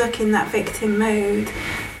people are stuck in that victim mode,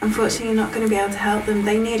 unfortunately you're not going to be able to help them.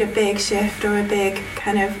 They need a big shift or a big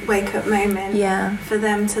kind of wake up moment for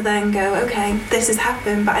them to then go, okay, this has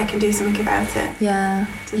happened, but I can do something about it.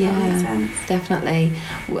 Does that make sense? Definitely.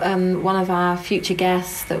 One of our future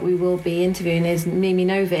guests that we will be interviewing is Mimi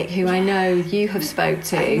Novick, who I know you have spoke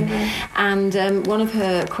to, and one of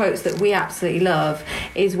her quotes that we absolutely love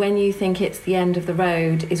is, when you think it's the end of the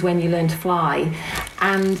road is when you learn to fly.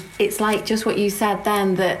 And it's like just what you said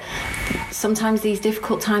then, that sometimes these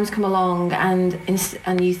difficult times come along and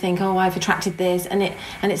you think, oh, I've attracted this, and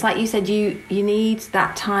it's like you said, you need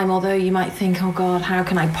that time, although you might think, oh God, how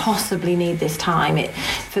can I possibly need this time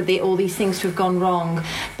for all these things to have gone wrong.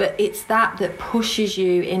 But it's that pushes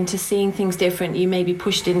you into seeing things different. You may be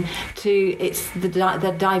pushed into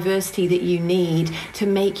the diversity that you need to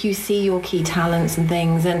make you see your key talents and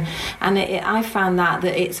things, and I found that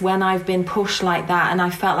it's when I've been pushed like that and I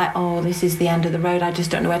felt like, oh, this is the end of the road, I just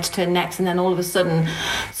don't know where to turn next, and then all of a sudden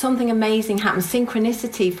something amazing happens,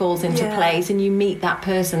 synchronicity falls into place, and you meet that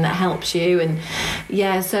person that helps you. And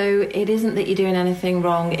so it isn't that you're doing anything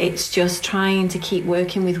wrong, it's just trying to keep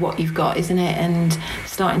working with what you've got, isn't it, and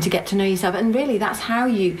starting to get to know yourself. And really that's how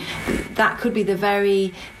that could be the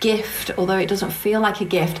very gift, although it doesn't feel like a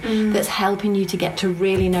gift, that's helping you to get to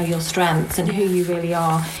really know your strengths and who you really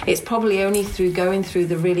are. It's probably only through going through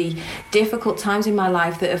the really difficult times in my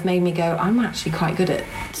life that have made me go, I'm actually quite good at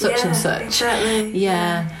such and such. Exactly.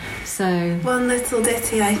 So one little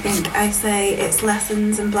ditty, I think I say, it's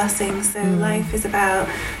lessons and blessings. So life is about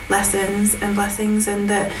lessons and blessings, and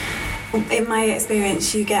that in my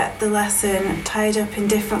experience you get the lesson tied up in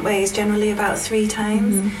different ways, generally about 3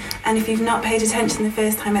 times. And if you've not paid attention the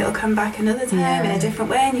first time, it'll come back another time in a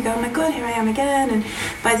different way, and you go, oh my God, here I am again. And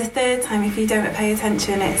by the 3rd time, if you don't pay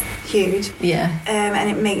attention, it's huge. And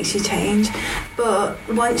it makes you change. But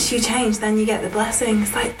once you change, then you get the blessing.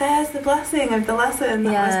 It's like, there's the blessing of the lesson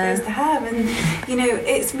that we're supposed to have. And you know,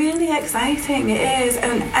 it's really exciting, it is.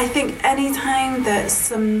 And I think any time that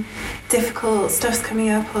some difficult stuff's coming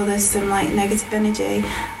up, or there's some like negative energy,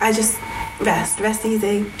 I just rest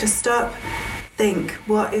easy, just stop, think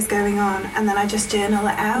what is going on, and then I just journal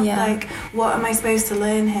it out. Like, what am I supposed to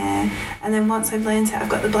learn here? And then once I've learned it, I've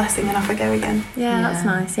got the blessing, and off I go again. That's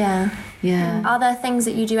nice. Are there things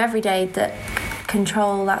that you do every day that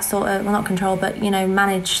control that sort of, well, not control, but, you know,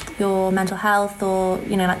 manage your mental health, or,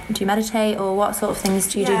 you know, like, do you meditate, or what sort of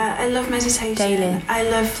things do you do? I love meditation daily. I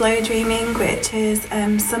love flow dreaming, which is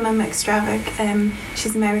Summer McStravick.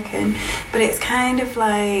 She's American, but it's kind of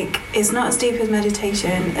like, it's not as deep as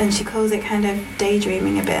meditation, and she calls it kind of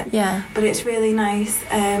daydreaming a bit, but it's really nice.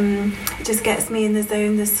 It just gets me in the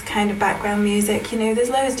zone. There's kind of background music, you know, there's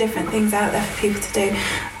loads of different things out there for people to do.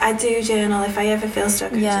 I do journal if I ever feel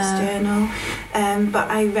stuck. I just journal. But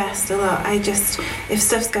I rest a lot. If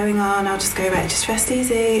stuff's going on, I'll just go, right, just rest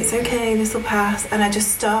easy, it's okay, this will pass, and I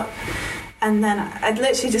just stop and then I'd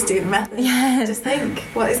literally just do the method. Just think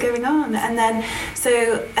what is going on, and then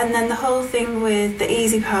the whole thing with the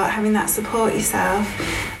easy part, having that support yourself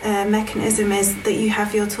mechanism, is that you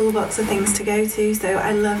have your toolbox of things to go to. So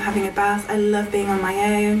I love having a bath. I love being on my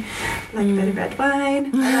own. I like a bit of red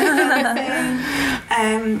wine. I like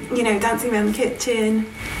everything. You know, dancing around the kitchen.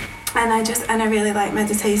 And I really like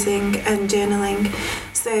meditating and journaling.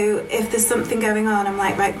 So if there's something going on, I'm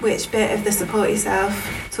like, right, which bit of the support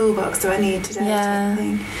yourself toolbox do I need today?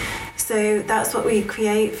 Yeah. So that's what we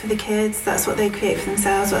create for the kids. That's what they create for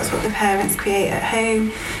themselves. That's what the parents create at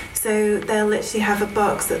home. So they'll literally have a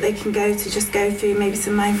box that they can go through maybe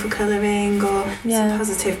some mindful colouring or some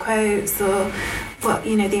positive quotes or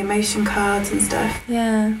the emotion cards and stuff.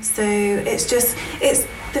 Yeah. So it's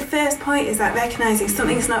the first point is that recognising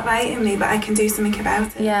something's not right in me, but I can do something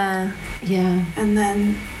about it. Yeah. Yeah. And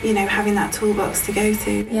then, having that toolbox to go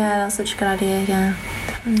to. Yeah, that's such a good idea, yeah.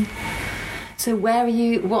 Definitely. So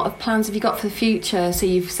what plans have you got for the future? So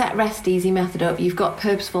you've set Rest Easy method up, you've got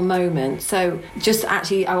Purposeful Moments. So just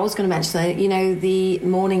actually, I was going to mention that, the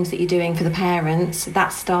mornings that you're doing for the parents, that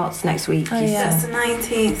starts next week. Oh, yeah. That's the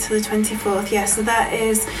 19th to the 24th, yeah. So that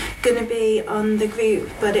is going to be on the group,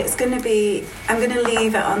 but it's going to be, I'm going to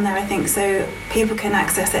leave it on there, I think, so people can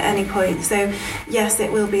access it at any point. So yes,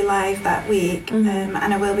 it will be live that week, and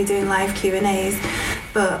I will be doing live Q&As,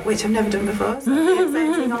 which I've never done before. So it'll be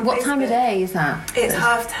exciting on What Facebook. time of day is that? It's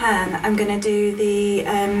 10:30. I'm going to do the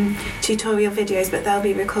tutorial videos, but they'll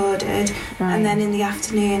be recorded. Right. And then in the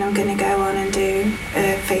afternoon, I'm going to go on and do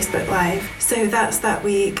Facebook Live. So that's that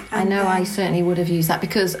week. I know I certainly would have used that,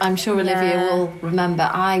 because I'm sure Olivia will remember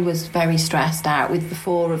I was very stressed out with the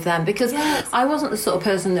 4 of them, because I wasn't the sort of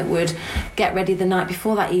person that would get ready the night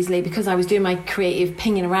before that easily, because I was doing my creative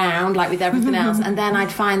pinging around like with everything else, and then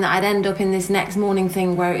I'd find that I'd end up in this next morning thing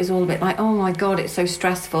where it was all a bit like, oh my God, it's so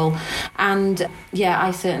stressful. And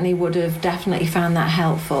I certainly would have definitely found that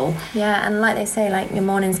helpful. Yeah, and like they say, like your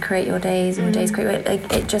mornings create your days, and your days create,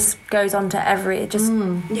 it just goes on to it just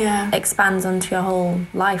expands onto your whole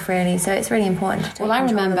life, really. So it's really important to take Well, I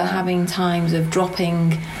control remember of that. having times of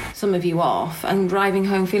dropping some of you off and driving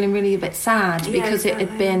home feeling really a bit sad because it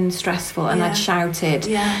had been stressful, and I'd shouted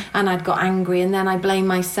and I'd got angry, and then I blamed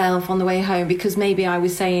myself on the way home because maybe I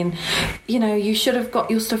was saying, you should have got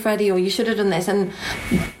your stuff ready, or you should have done this, and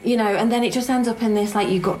and then it just ends up in this, like,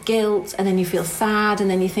 you've got guilt, and then you feel sad, and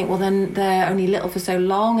then you think, well, then they're only little for so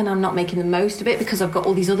long and I'm not making the most of it because I've got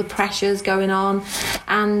all these other pressures going on.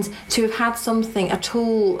 And to have had something, a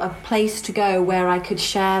tool, a place to go where I could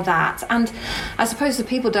share that, and I suppose the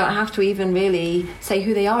people don't have to even really say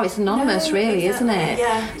who they are. It's anonymous, really, isn't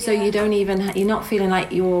it? So you don't even, you're not feeling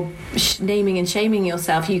like you're naming and shaming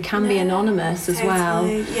yourself. You can be anonymous as well.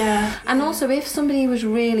 And also, if somebody was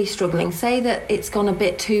really struggling, say that it's gone a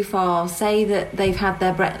bit too far, say that they've had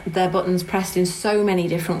their buttons pressed in so many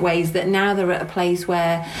different ways that now they're at a place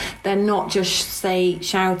where they're not just, say,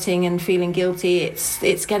 shouting and feeling guilty,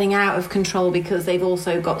 it's getting out of control because they've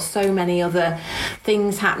also got so many other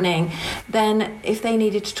things happening, then if they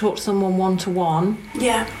needed to talk to someone one-to-one,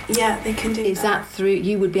 they can do is that through,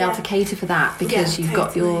 you would be able to cater for that because you've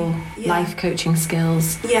got your life coaching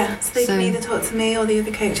skills. So they can either talk to me or the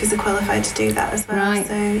other coaches are qualified to do that as well. Right.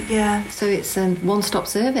 So it's a one-stop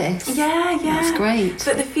service. That's great.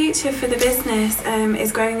 But the future for the business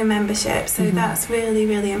is growing the membership, so that's really,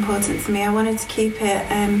 really important to me. I wanted to keep it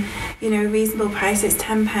a reasonable price. It's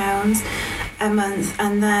 £10 a month,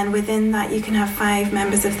 and then within that you can have 5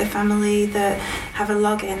 members of the family that have a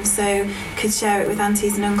login, so could share it with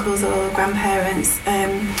aunties and uncles or grandparents,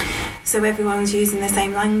 so everyone's using the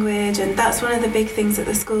same language. And that's one of the big things that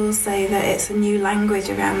the schools say, that it's a new language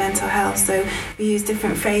around mental health, so we use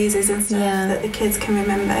different phrases and stuff that the kids can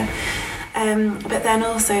remember. But then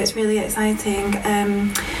also it's really exciting.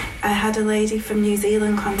 I had a lady from New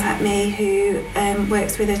Zealand contact me who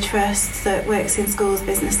works with a trust that works in schools,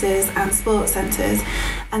 businesses and sports centres,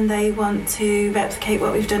 and they want to replicate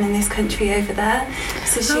what we've done in this country over there.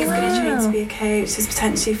 So she's going to train to be a coach. There's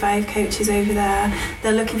potentially 5 coaches over there.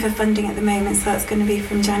 They're looking for funding at the moment, so that's going to be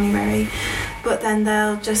from January. But then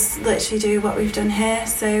they'll just literally do what we've done here.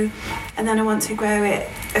 So, and then I want to grow it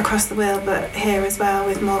across the world, but here as well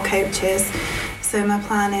with more coaches. So my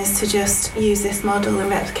plan is to just use this model and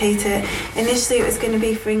replicate it. Initially it was going to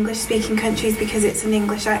be for English-speaking countries because it's an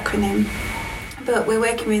English acronym. But we're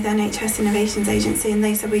working with NHS Innovations Agency and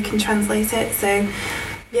they said we can translate it. So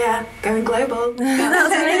going global. That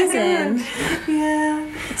was amazing. Yeah.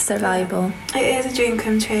 So valuable. It is a dream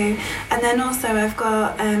come true. And then also I've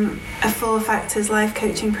got a 4 Factors life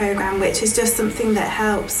coaching program, which is just something that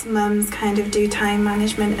helps mums kind of do time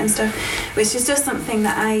management and stuff, which is just something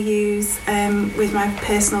that I use with my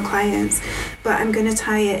personal clients. But I'm going to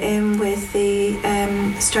tie it in with the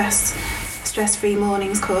stress-free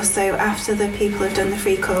mornings course. So after the people have done the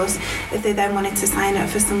free course, if they then wanted to sign up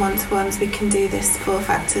for some one-to-ones, we can do this 4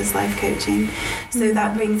 Factors life coaching. So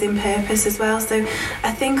that brings in purpose as well. So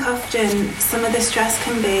I think often some of the stress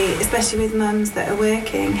can be, especially with mums that are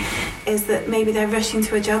working, is that maybe they're rushing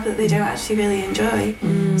to a job that they don't actually really enjoy.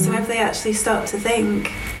 So if they actually stop to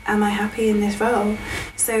think, am I happy in this role?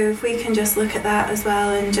 So if we can just look at that as well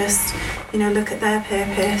and just, look at their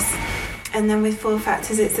purpose. And then with 4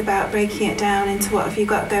 Factors, it's about breaking it down into what have you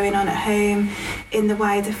got going on at home, in the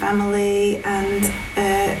wider family and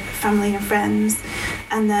family and friends,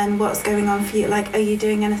 and then what's going on for you, like are you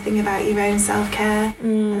doing anything about your own self-care,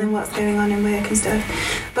 and then what's going on in work and stuff.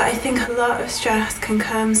 But I think a lot of stress can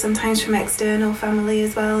come sometimes from external family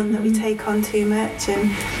as well, and that we take on too much.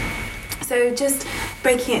 And so just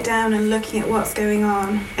breaking it down and looking at what's going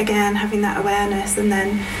on, again, having that awareness, and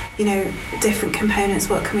then, different components,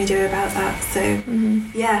 what can we do about that? So,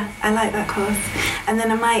 yeah, I like that course. And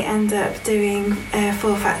then I might end up doing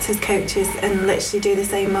 4 Factors coaches and literally do the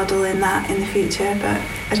same model in that in the future, but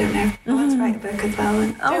I don't know. I want to write a book as well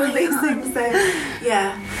and do all these things, so,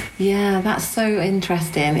 yeah. Yeah, that's so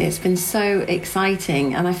interesting. It's been so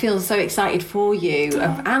exciting, and I feel so excited for you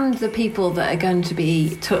and the people that are going to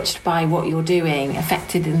be touched by what you're doing,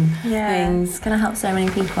 affected in things. It's going to help so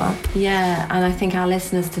many people. Yeah, and I think our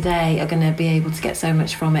listeners today are going to be able to get so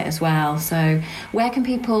much from it as well. So where can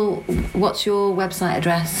people, what's your website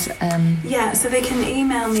address? Yeah, so they can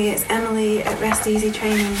email me. It's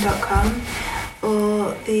emily@resteasytraining.com,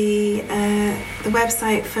 or the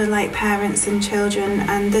website for like parents and children,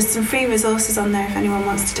 and there's some free resources on there if anyone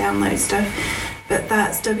wants to download stuff, but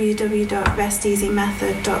that's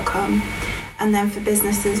www.resteasymethod.com. And then for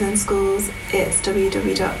businesses and schools, it's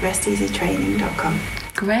www.resteasytraining.com.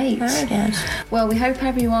 Great. Very good. Well, we hope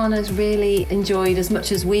everyone has really enjoyed as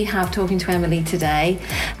much as we have talking to Emily today,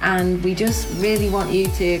 and we just really want you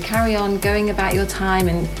to carry on going about your time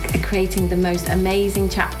and creating the most amazing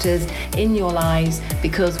chapters in your lives,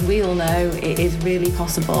 because we all know it is really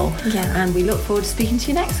possible. Yeah. And we look forward to speaking to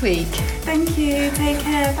you next week. Thank you. Take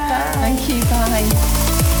care. Bye. Thank you. Bye.